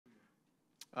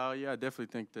Yeah, I definitely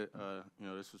think that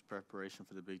this was preparation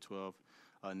for the Big 12.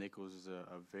 Nicholls is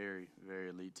a very, very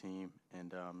elite team,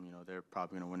 and they're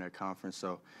probably going to win their conference.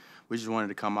 So we just wanted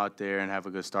to come out there and have a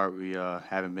good start. We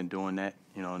haven't been doing that,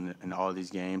 in all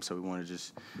these games. So we want to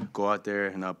just go out there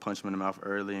and punch them in the mouth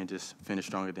early and just finish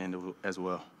strong at the end as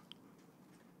well.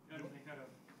 They had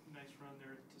a nice run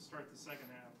there to start the second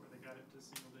half where they got it to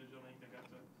single digit. I think they got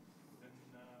to within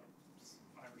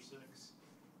 5 or 6.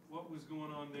 What was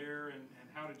going on there, and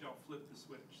how did y'all flip the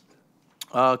switch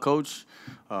then? Coach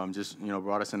just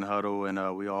brought us in the huddle,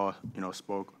 and we all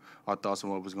spoke our thoughts on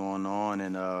what was going on,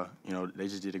 and they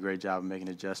just did a great job of making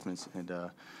adjustments, and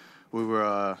we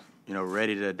were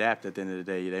ready to adapt at the end of the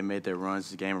day. They made their runs,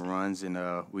 the game of runs, and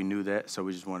we knew that, so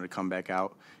we just wanted to come back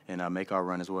out and make our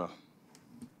run as well.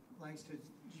 Langston,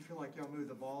 did you feel like y'all moved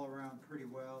the ball around pretty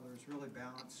well? There was really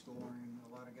balanced scoring.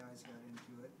 A lot of guys got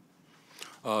into it.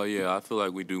 Yeah, I feel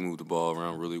like we do move the ball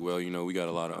around really well. We got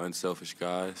a lot of unselfish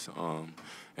guys,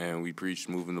 and we preach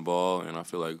moving the ball, and I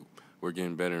feel like we're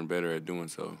getting better and better at doing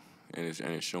so, and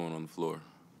it's showing on the floor.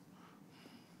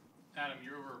 Adam,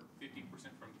 you're over 50%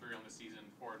 from 3 on the season,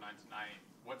 4 of 9 tonight.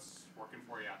 What's working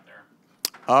for you out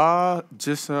there?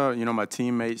 Just my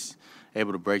teammates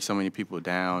able to break so many people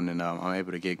down, and I'm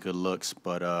able to get good looks,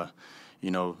 but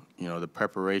the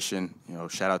preparation,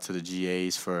 shout out to the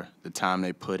GAs for the time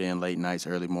they put in, late nights,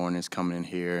 early mornings, coming in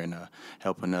here and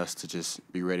helping us to just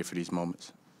be ready for these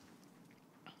moments.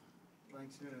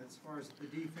 Langston, as far as the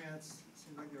defense, it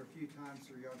seems like there were a few times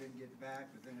where y'all didn't get back,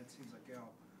 but then it seems like y'all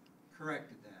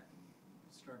corrected that,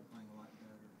 started playing a lot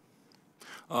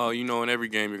better. In every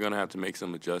game you're going to have to make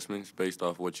some adjustments based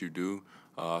off what you do.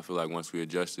 I feel like once we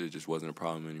adjusted, it just wasn't a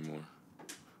problem anymore.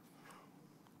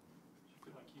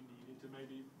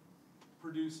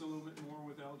 Produce a little bit more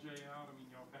with LJ out? I mean,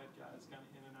 y'all had guys kind of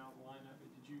in and out of the lineup, but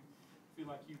did you feel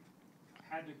like you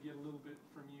had to get a little bit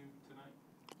from you tonight?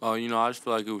 I just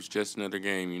feel like it was just another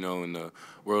game. In the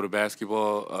world of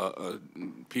basketball,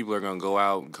 people are going to go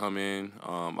out and come in.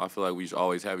 I feel like we should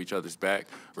always have each other's back,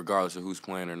 regardless of who's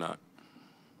playing or not.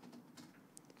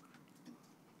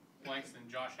 Langston,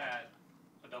 Josh had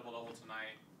a double-double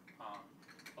tonight,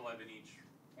 11 each,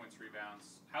 points, rebounds.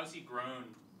 How's he grown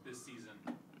this season?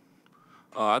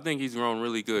 I think he's grown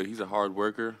really good. He's a hard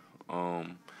worker,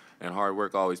 and hard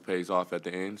work always pays off at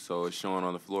the end, so it's showing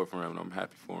on the floor for him, and I'm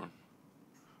happy for him.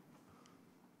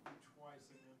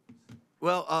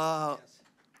 Well,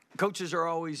 coaches are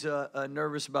always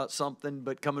nervous about something,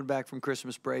 but coming back from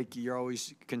Christmas break, you're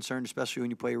always concerned, especially when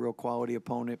you play a real quality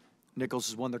opponent. Nicholls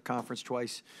has won their conference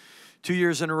twice, 2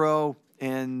 years in a row,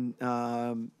 and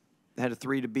had a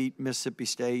 3 to beat Mississippi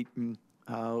State and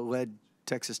led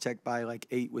Texas Tech by like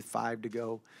 8 with 5 to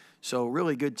go. So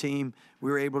really good team.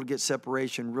 We were able to get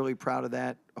separation. Really proud of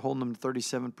that. Holding them to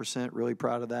 37%. Really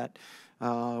proud of that.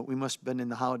 We must have been in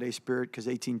the holiday spirit because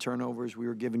 18 turnovers. We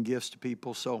were giving gifts to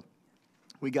people. So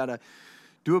we got to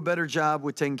do a better job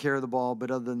with taking care of the ball. But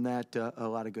other than that, a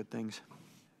lot of good things.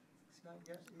 Scott,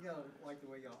 you got to like the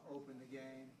way y'all opened the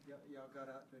game. Y'all got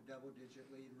out to a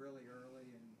double-digit lead really early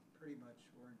and pretty much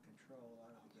were in control a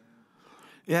lot of the game.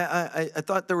 Yeah, I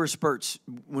thought there were spurts.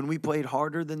 When we played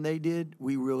harder than they did,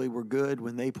 we really were good.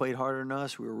 When they played harder than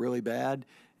us, we were really bad.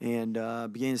 And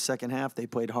beginning of the second half, they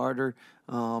played harder.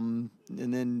 And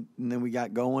then we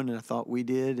got going, and I thought we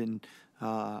did. And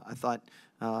I thought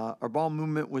our ball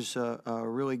movement was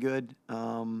really good.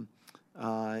 And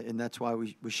that's why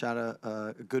we shot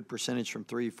a good percentage from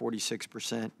 3,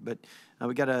 46%. But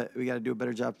we gotta do a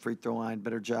better job free throw line,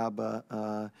 better job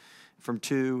from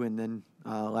 2, and then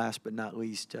last but not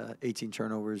least, 18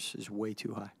 turnovers is way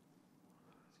too high.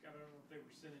 Scott, I don't know if they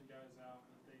were sending guys out,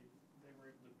 but they were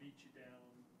able to beat you down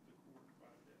the court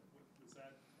quite a bit. Was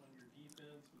that on your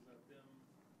defense? Was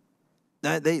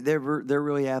that them? They're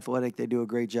really athletic. They do a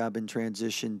great job in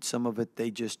transition. Some of it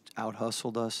they just out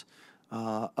hustled us.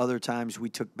 Other times we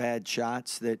took bad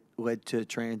shots that led to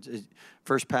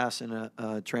first pass in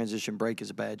a transition break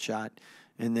is a bad shot,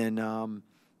 and then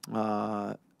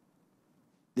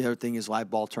the other thing is live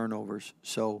ball turnovers.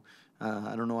 So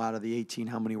I don't know out of the 18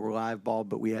 how many were live ball,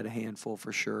 but we had a handful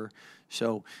for sure.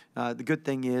 So the good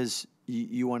thing is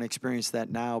you want to experience that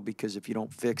now, because if you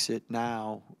don't fix it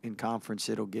now in conference,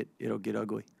 it'll get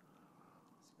ugly.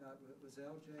 Scott, was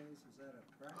LJ's, was that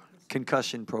a practice?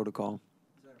 Concussion protocol.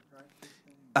 Was that a practice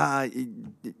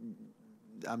thing?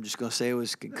 I'm just going to say it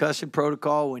was concussion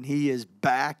protocol. When he is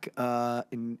back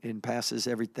and passes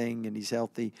everything and he's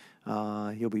healthy,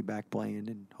 he'll be back playing,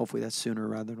 and hopefully that's sooner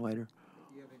rather than later.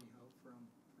 Do you have any hope for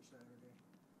Saturday?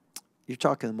 You're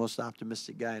talking to the most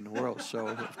optimistic guy in the world, so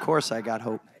of course I got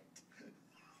hope.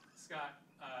 Scott,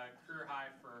 career high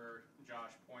for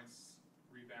Josh, points,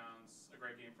 rebounds. rebounds, a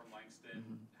great game from Langston.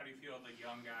 How do you feel the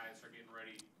young guys are getting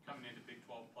ready, coming into Big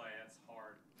 12 play? That's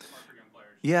hard for young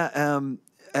players. Yeah,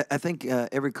 I think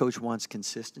every coach wants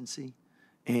consistency,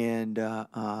 and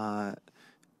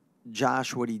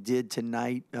Josh, what he did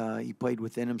tonight, he played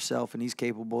within himself, and he's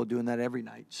capable of doing that every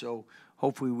night. So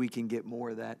hopefully we can get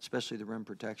more of that, especially the rim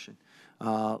protection.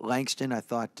 Langston, I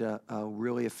thought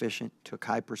really efficient, took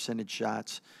high percentage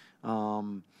shots,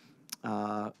 and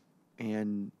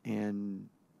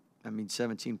I mean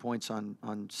 17 points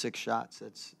on 6 shots.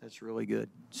 That's really good.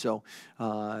 So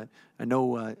I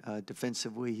know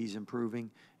defensively he's improving,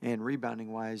 and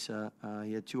rebounding wise,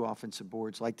 he had 2 offensive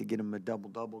boards. Like to get him a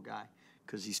double guy,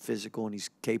 because he's physical and he's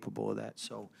capable of that.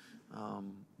 So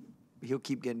he'll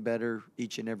keep getting better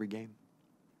each and every game.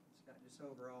 Scott, just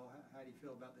overall, how do you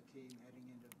feel about the team heading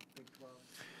into Big 12?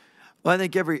 Well, I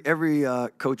think every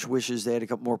coach wishes they had a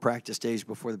couple more practice days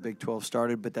before the Big 12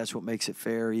 started, but that's what makes it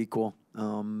fair, equal.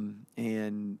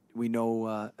 And we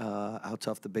know how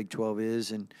tough the Big 12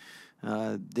 is. And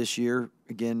this year,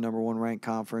 again, number 1 ranked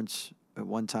conference. At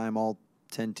one time, all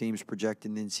 10 teams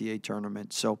projected in the NCAA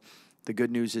tournament. So the good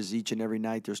news is each and every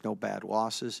night there's no bad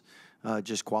losses,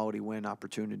 just quality win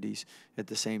opportunities. At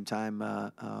the same time,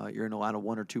 you're in a lot of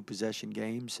 1 or 2 possession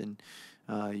games, and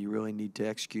you really need to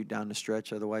execute down the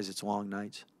stretch. Otherwise, it's long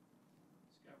nights.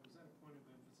 Scott, was that a point of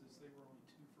emphasis? They were only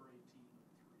 2 for 18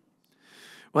 on threes.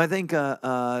 Well, I think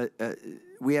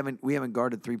we haven't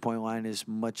guarded 3-point line as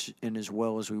much and as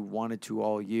well as we wanted to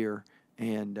all year,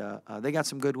 and they got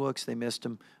some good looks. They missed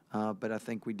them, but I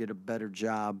think we did a better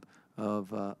job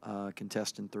of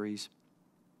contesting threes.